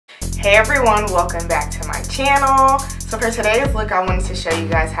Hey everyone, welcome back to my channel. So for today's look, I wanted to show you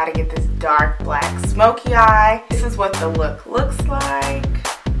guys how to get this dark black smoky eye. This is what the look looks like.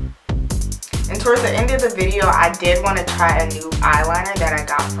 And towards the end of the video, I did want to try a new eyeliner that I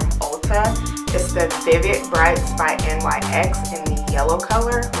got from Ulta. It's the Vivid Brights by NYX in the yellow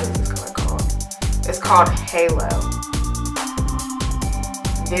color. What is this color called? It's called Halo.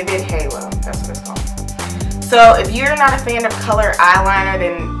 Vivid Halo, that's what it's called. So if you're not a fan of color eyeliner,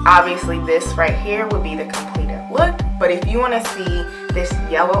 then obviously this right here would be the completed look. But if you want to see this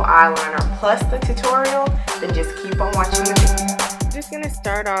yellow eyeliner plus the tutorial, then just keep on watching the video. I'm just going to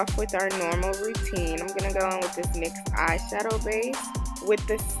start off with our normal routine. I'm going to go on with this NYX eyeshadow base with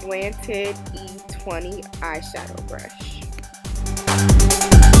the slanted E20 eyeshadow brush.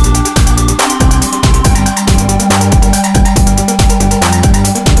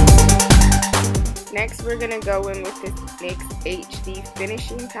 Next, we're going to go in with this NYX HD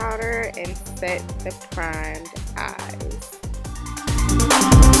finishing powder and set the primed eyes.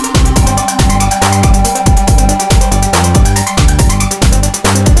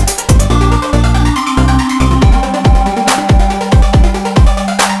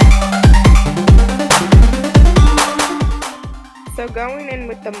 So going in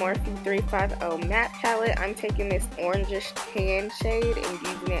with the Morphe 350 matte palette, I'm taking this orangish tan shade and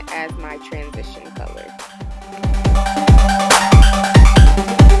using it as my transition color.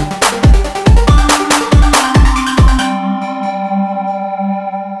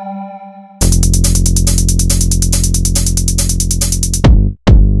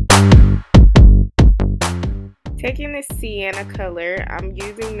 Taking this sienna color, I'm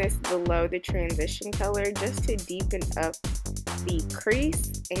using this below the transition color just to deepen up the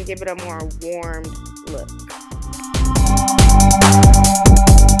crease and give it a more warmed look.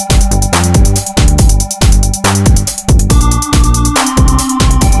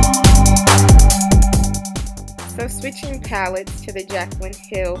 So switching palettes to the Jaclyn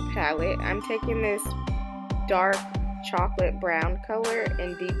Hill palette, I'm taking this dark chocolate brown color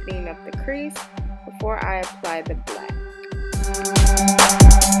and deepening up the crease before I apply the black.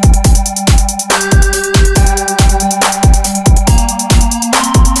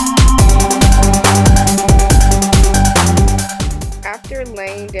 After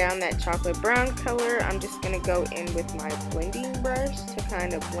laying down that chocolate brown color, I'm just going to go in with my blending brush to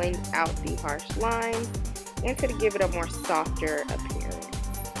kind of blend out the harsh lines and to give it a more softer appearance.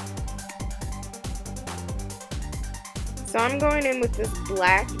 So I'm going in with this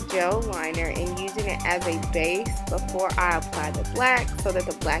black gel liner and using it as a base before I apply the black so that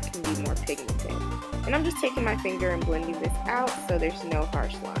the black can be more pigmented. And I'm just taking my finger and blending this out so there's no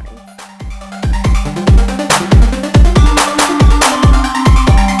harsh lines.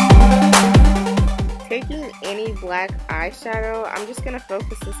 Taking any black eyeshadow, I'm just going to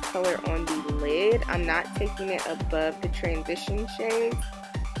focus this color on the lid. I'm not taking it above the transition shades.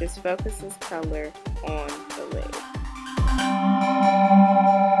 Just focus this color on the lid.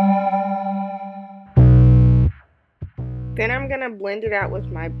 Then I'm going to blend it out with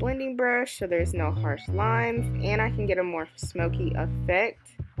my blending brush so there's no harsh lines and I can get a more smoky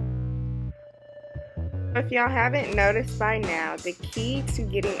effect. If y'all haven't noticed by now, the key to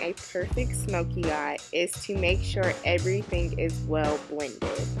getting a perfect smoky eye is to make sure everything is well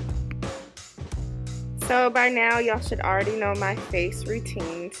blended. So by now y'all should already know my face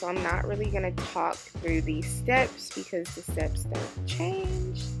routine, so I'm not really going to talk through these steps because the steps don't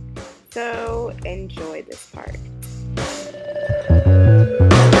change. So enjoy this part.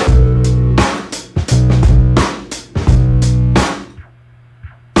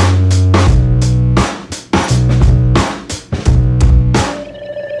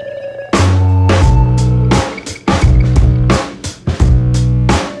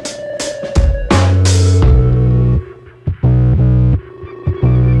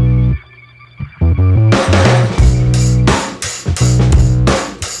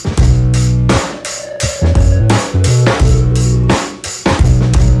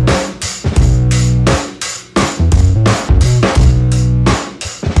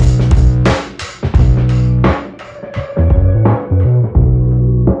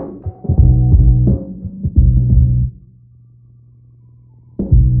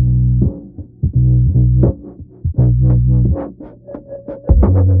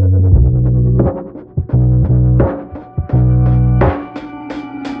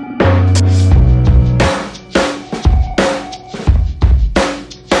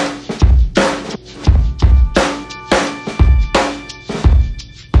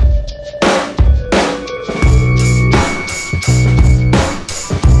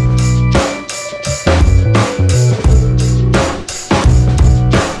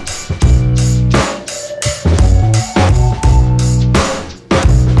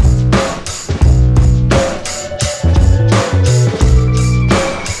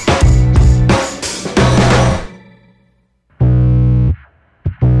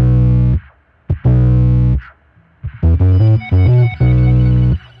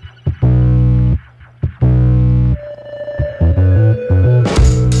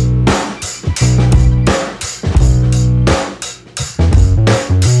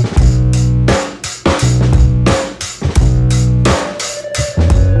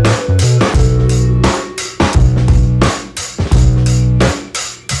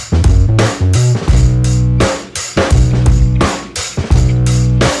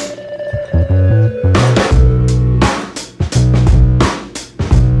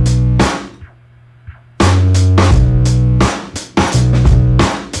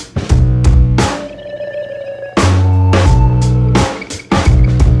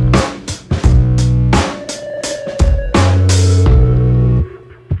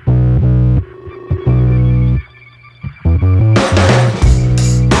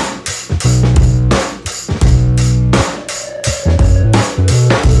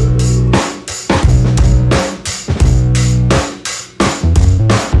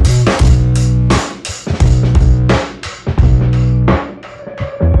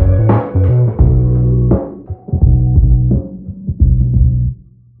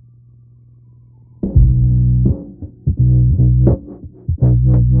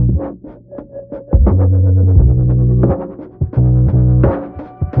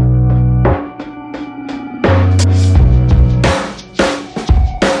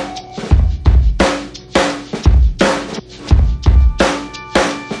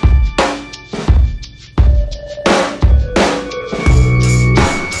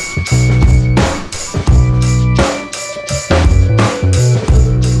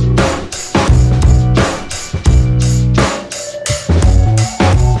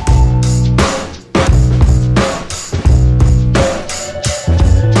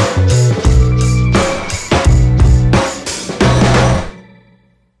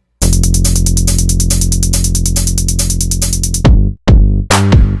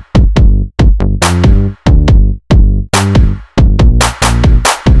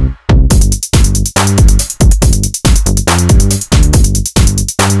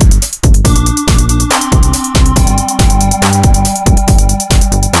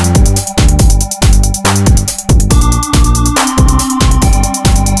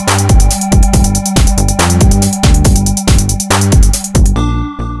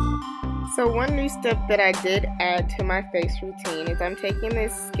 So one new step that I did add to my face routine is I'm taking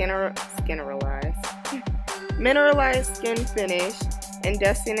this Mineralize skin finish and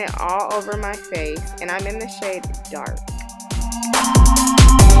dusting it all over my face, and I'm in the shade Dark.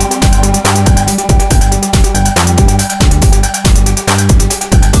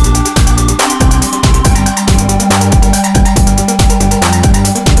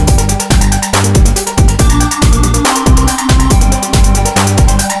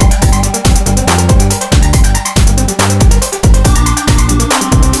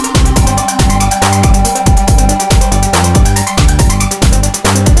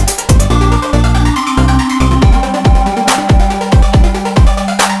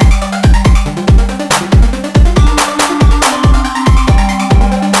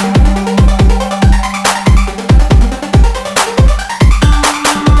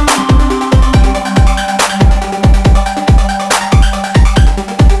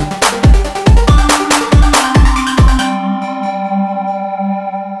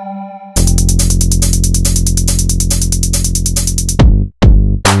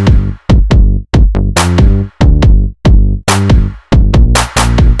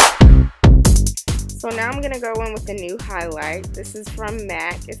 So now I'm going to go in with a new highlight. This is from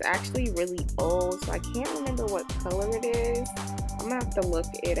MAC. It's actually really old, so I can't remember what color it is. I'm going to have to look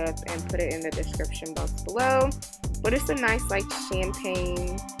it up and put it in the description box below. But it's a nice like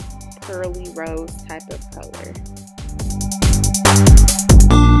champagne pearly rose type of color.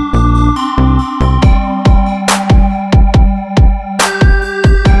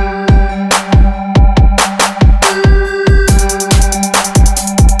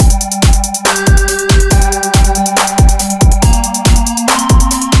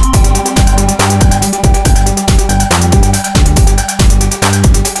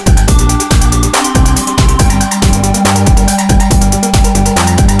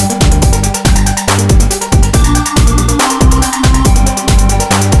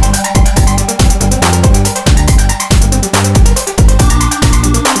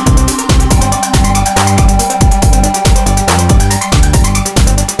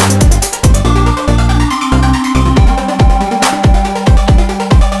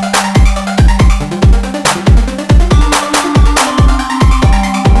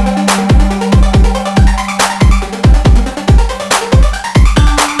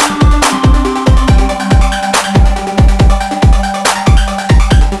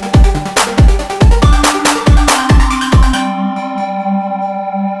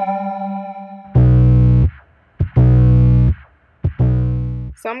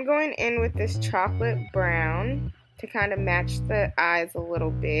 So I'm going in with this chocolate brown to kind of match the eyes a little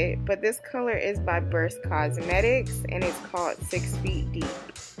bit. But this color is by Burst Cosmetics and it's called 6 Feet Deep.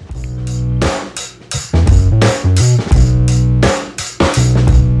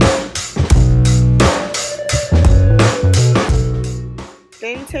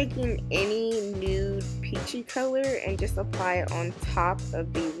 Then taking any nude peachy color and just apply it on top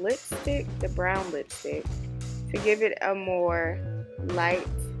of the lipstick, the brown lipstick, to give it a more light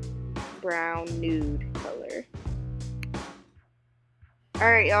brown nude color.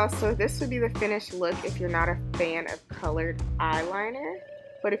 Alright y'all, so this would be the finished look if you're not a fan of colored eyeliner.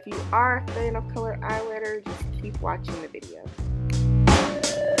 But if you are a fan of colored eyeliner, just keep watching the video.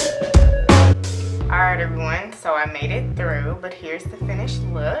 Alright everyone, so I made it through, but here's the finished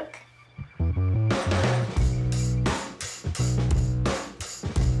look.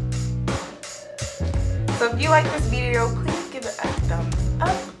 So if you like this video, please give it a thumbs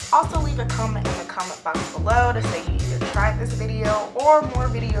up. Also leave a comment in the comment box below to say you either tried this video or more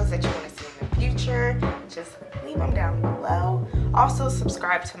videos that you want to see in the future. Just leave them down below. Also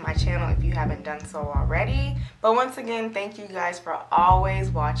subscribe to my channel if you haven't done so already. But once again, thank you guys for always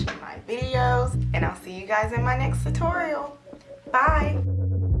watching my videos, and I'll see you guys in my next tutorial. Bye!